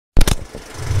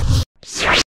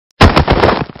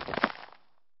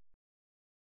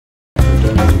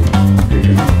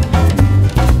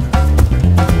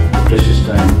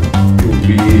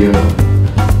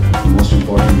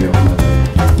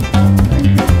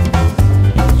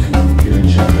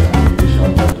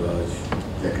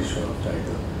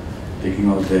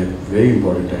very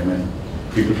important time, and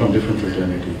people from different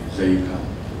fraternity. Zaheer Khan.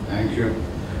 Thank you.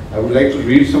 I would like to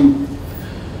read some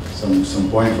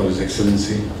point for His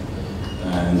Excellency,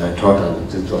 and I thought I would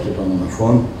just jot it on my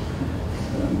phone.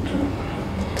 And,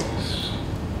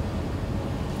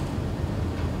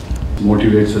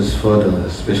 motivates us further,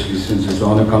 especially since His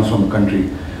honor comes from a country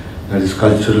that is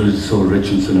culturally so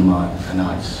rich in cinema and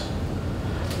arts.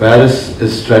 Paris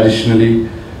is traditionally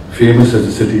famous as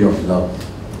a city of love.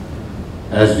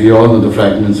 As we all know, the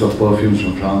fragrance of perfumes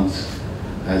from France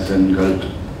has engulfed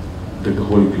the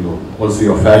whole globe. Also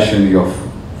your fashion, your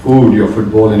food, your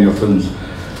football and your films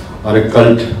are a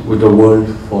cult which the world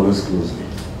follows closely.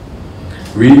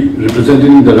 We,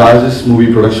 representing the largest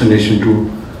movie production nation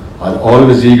too, are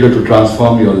always eager to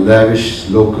transform your lavish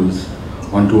locals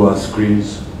onto our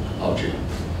screens out here.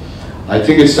 I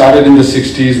think it started in the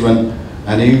 60s when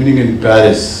an evening in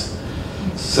Paris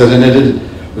serenaded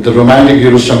with the romantic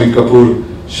hero Shami Kapoor,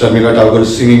 Sharmila Tagore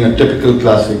singing a typical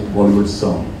classic Bollywood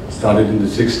song. Started in the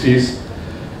 60s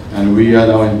and we are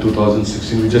now in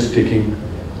 2016, we're just taking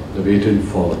the way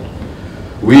forward.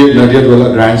 We at Nadia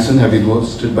Dwala Grandson have been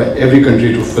hosted by every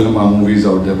country to film our movies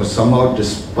out there, but somehow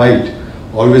despite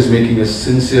always making a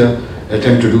sincere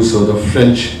attempt to do so, the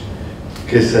French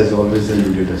kiss has always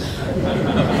eluded us.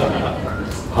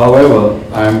 However,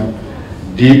 I am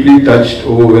deeply touched,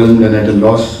 overwhelmed and at a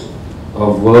loss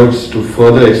of words to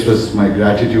further express my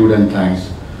gratitude and thanks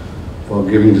for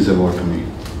giving this award to me.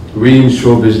 We in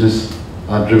show business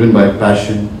are driven by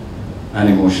passion and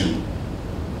emotion.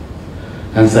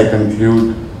 Hence I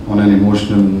conclude on an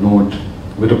emotional note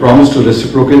with a promise to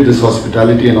reciprocate this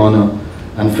hospitality and honor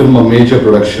and film a major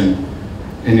production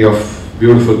in your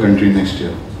beautiful country next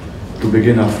year to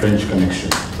begin our French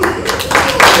connection.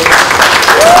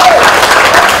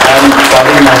 And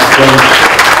pardon my French,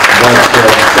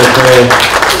 but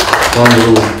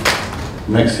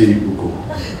merci beaucoup.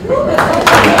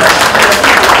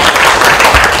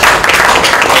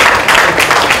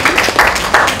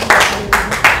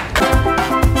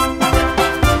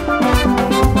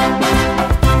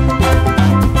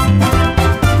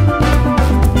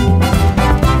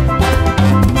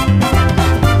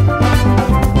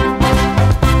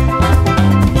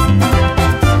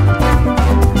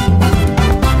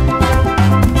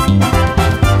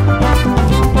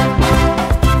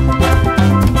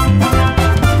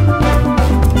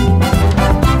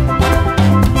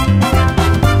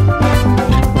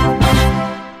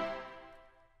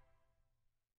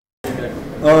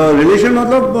 Relation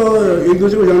मतलब एक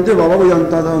दूसरे को जानते, बाबा को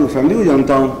जानता था, family को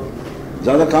जानता हूँ,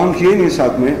 ज़्यादा काम किए नहीं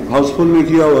साथ में, हाउसफुल में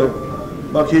किया हुआ है,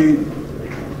 बाकी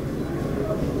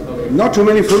not too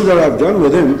many films that I've done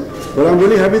with him, but I'm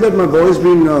really happy that my boy has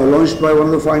been launched by one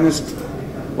of the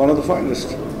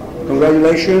finest.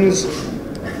 Congratulations,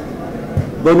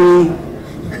 Bunny.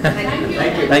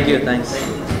 Thank you, thanks.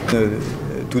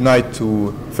 Tonight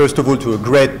to, first of all, to a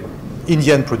great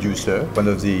Indian producer, one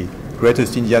of the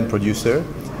greatest Indian producer,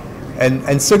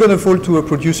 and second of all to a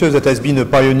producer that has been a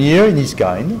pioneer in his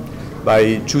kind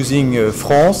by choosing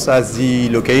France as the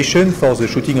location for the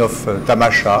shooting of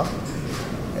Tamasha,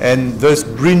 and thus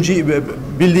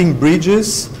building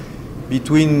bridges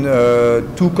between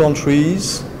two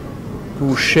countries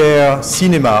who share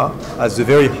cinema as the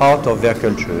very heart of their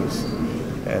cultures.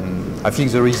 And I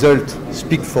think the result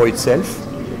speaks for itself,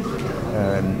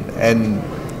 and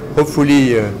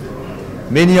hopefully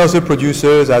many other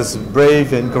producers as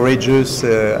brave and courageous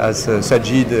as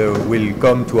Sajid will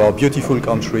come to our beautiful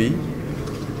country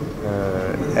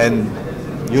and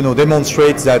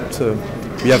demonstrate that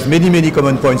we have many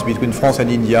common points between France and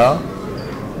India,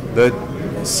 but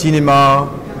cinema,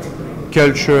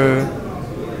 culture,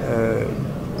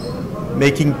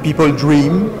 making people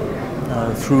dream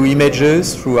through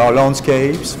images, through our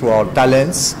landscapes, through our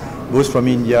talents, both from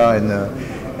India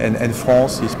and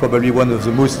France, is probably one of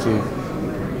the most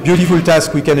beautiful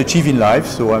tasks we can achieve in life.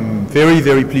 So I'm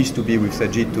very pleased to be with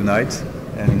Sajid tonight,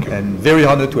 and very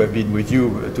honored to have been with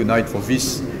you tonight for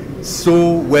this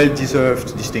so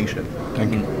well-deserved distinction.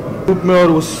 Thank you. Group में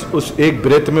और उस एक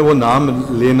breath में वो नाम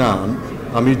लेना,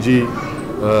 Amit ji,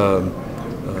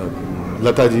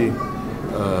 Lata ji,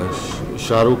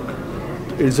 Shahrukh,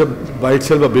 it's a by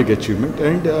itself a big achievement.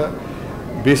 And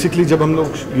basically जब हम लोग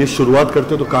ये शुरुआत करते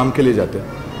हैं तो काम के लिए जाते हैं.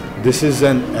 This is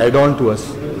an add on to us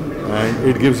and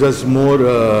it gives us more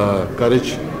courage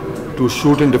to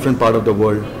shoot in different part of the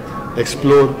world,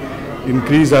 explore,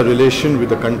 increase our relation with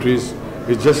the countries.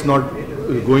 It's just not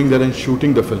going there and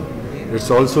shooting the film. It's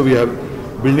also we have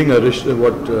building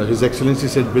what His Excellency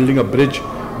said, building a bridge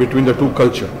between the two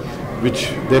culture, which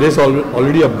there is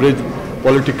already a bridge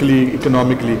politically,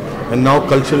 economically, and now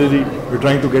culturally we're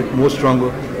trying to get more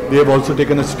stronger they have also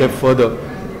taken a step further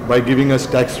by giving us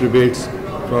tax rebates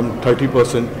from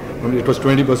 30%, it was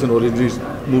 20% originally,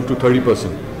 moved to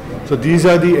 30%. So these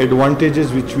are the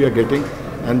advantages which we are getting,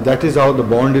 and that is how the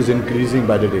bond is increasing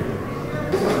by the day.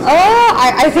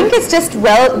 I think it's just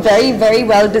very, very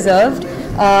well deserved.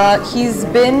 He's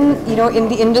been, in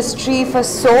the industry for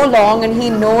so long, and he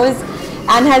knows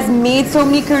and has made so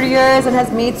many careers and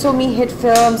has made so many hit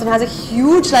films and has a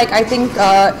huge,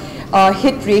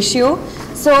 hit ratio.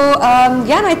 So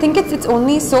yeah, and I think it's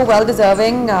only so well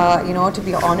deserving, to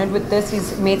be honored with this.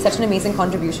 He's made such an amazing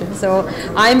contribution. So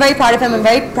I'm very proud of him. I'm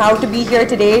very proud to be here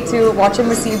today to watch him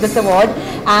receive this award,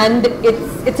 and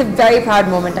it's a very proud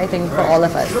moment, I think, for all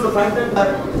of us.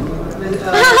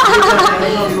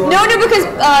 No, because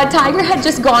Tiger had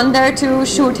just gone there to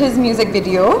shoot his music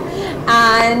video,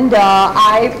 and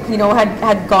I,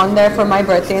 had gone there for my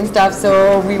birthday and stuff.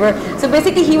 So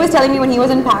basically, he was telling me when he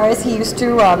was in Paris, he used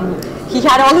to, he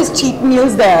had all his cheat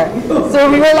meals there. So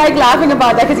we were like laughing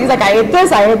about that because he's like, I ate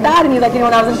this, I ate that, and he's like,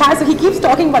 when I was in Paris. So he keeps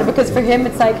talking about it because for him,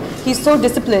 it's like he's so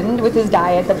disciplined with his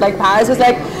diet that Paris was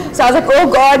like. So I was like,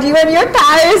 oh God, you and your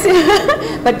Paris.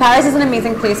 But Paris is an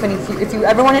amazing place when if you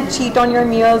ever want to cheat on your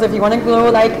meals, if you want to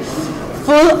go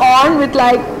full on with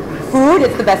food,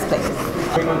 it's the best place.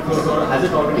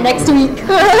 Next week.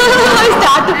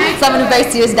 So I'm on a very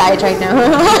serious diet right now.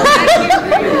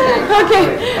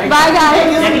 Okay, bye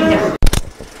guys.